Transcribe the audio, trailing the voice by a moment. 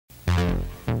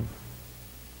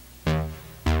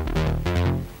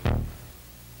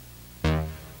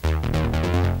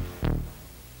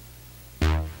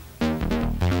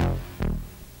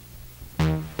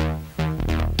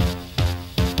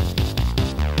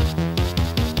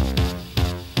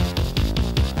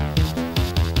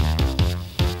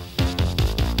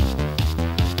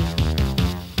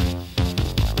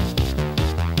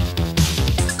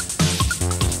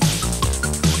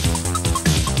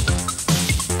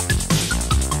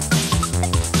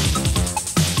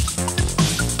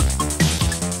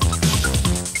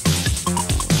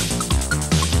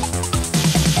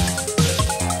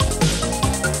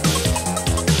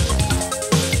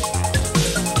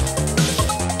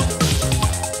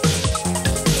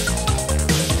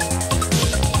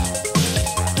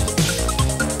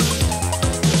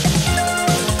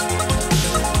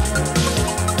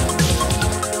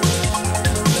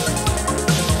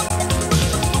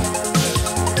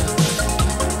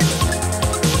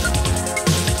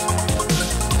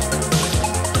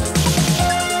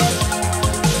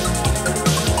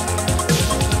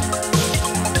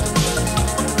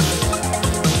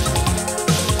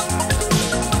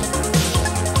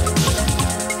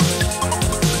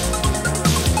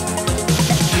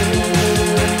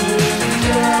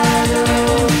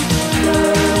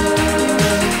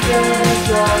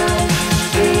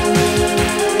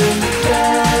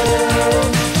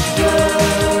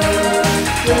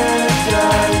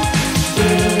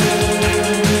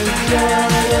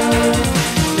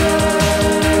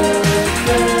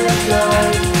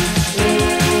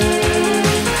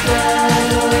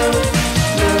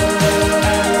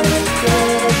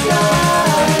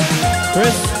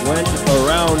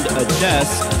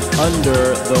chest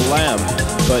under the lamp,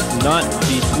 but not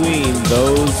between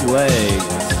those legs.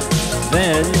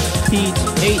 Then Pete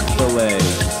ate the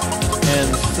legs, and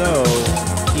so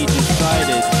he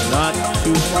decided not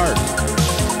to part.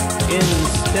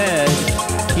 Instead,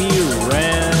 he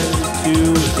ran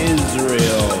to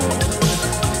Israel.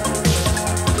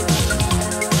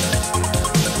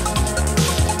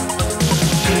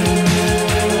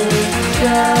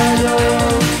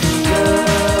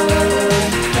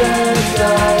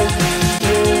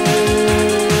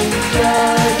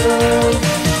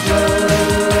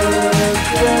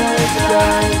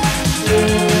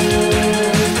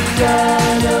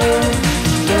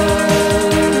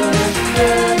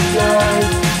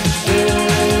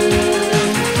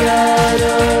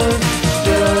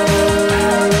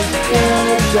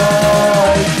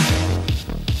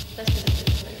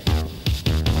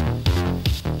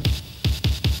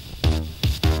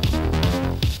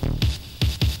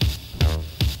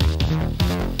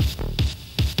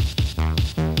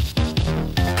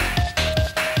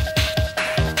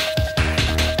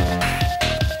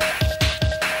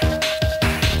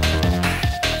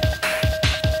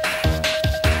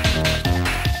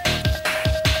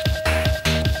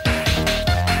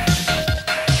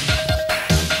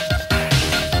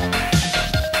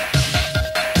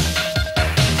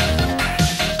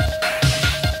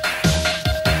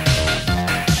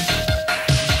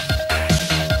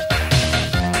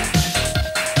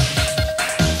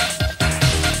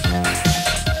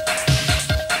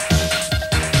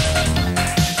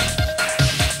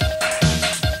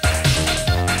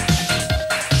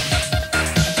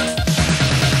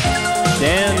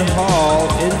 Dan Hall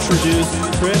introduced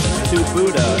Chris to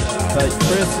Buddha, but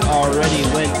Chris already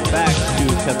went back to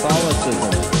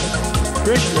Catholicism.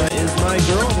 "Krishna is my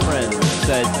girlfriend,"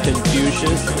 said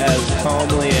Confucius as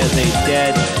calmly as a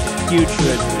dead,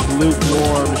 putrid,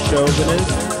 lukewarm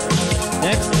chauvinist.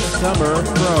 Next summer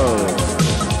froze.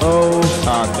 Oh,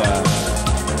 Kaka.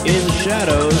 In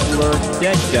shadows lurk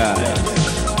dead guys.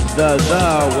 The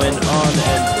went on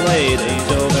and played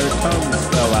until their tongues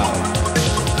fell out.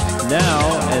 Now,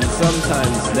 and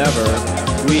sometimes never,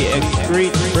 we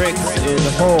excrete bricks in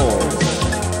holes.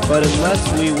 But unless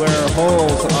we wear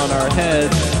holes on our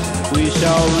heads, we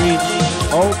shall reach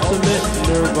ultimate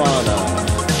nirvana.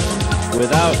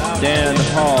 Without Dan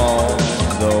Hall,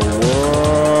 the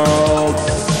world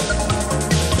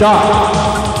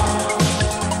stops.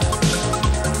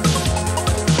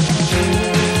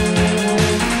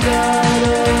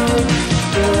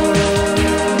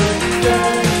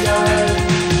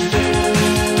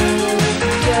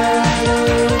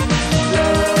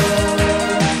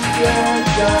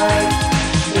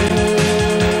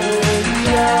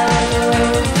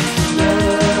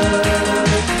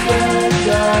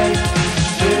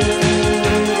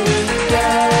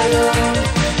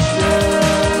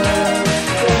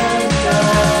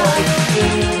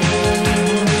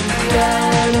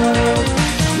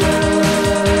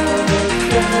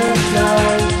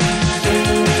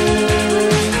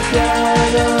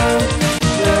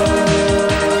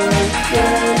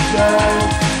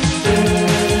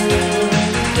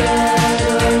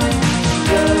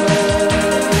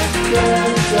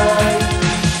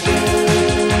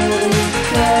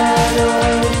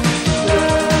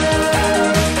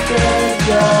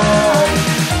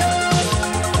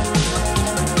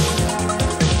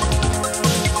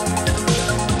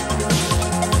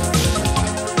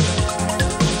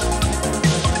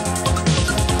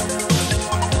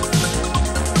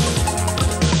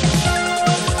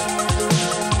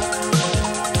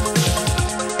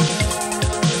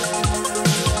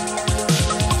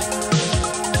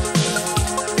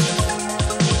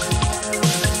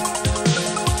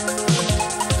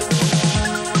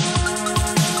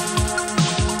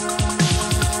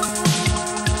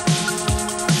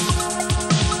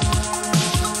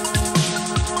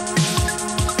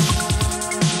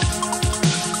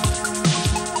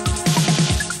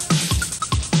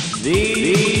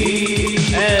 The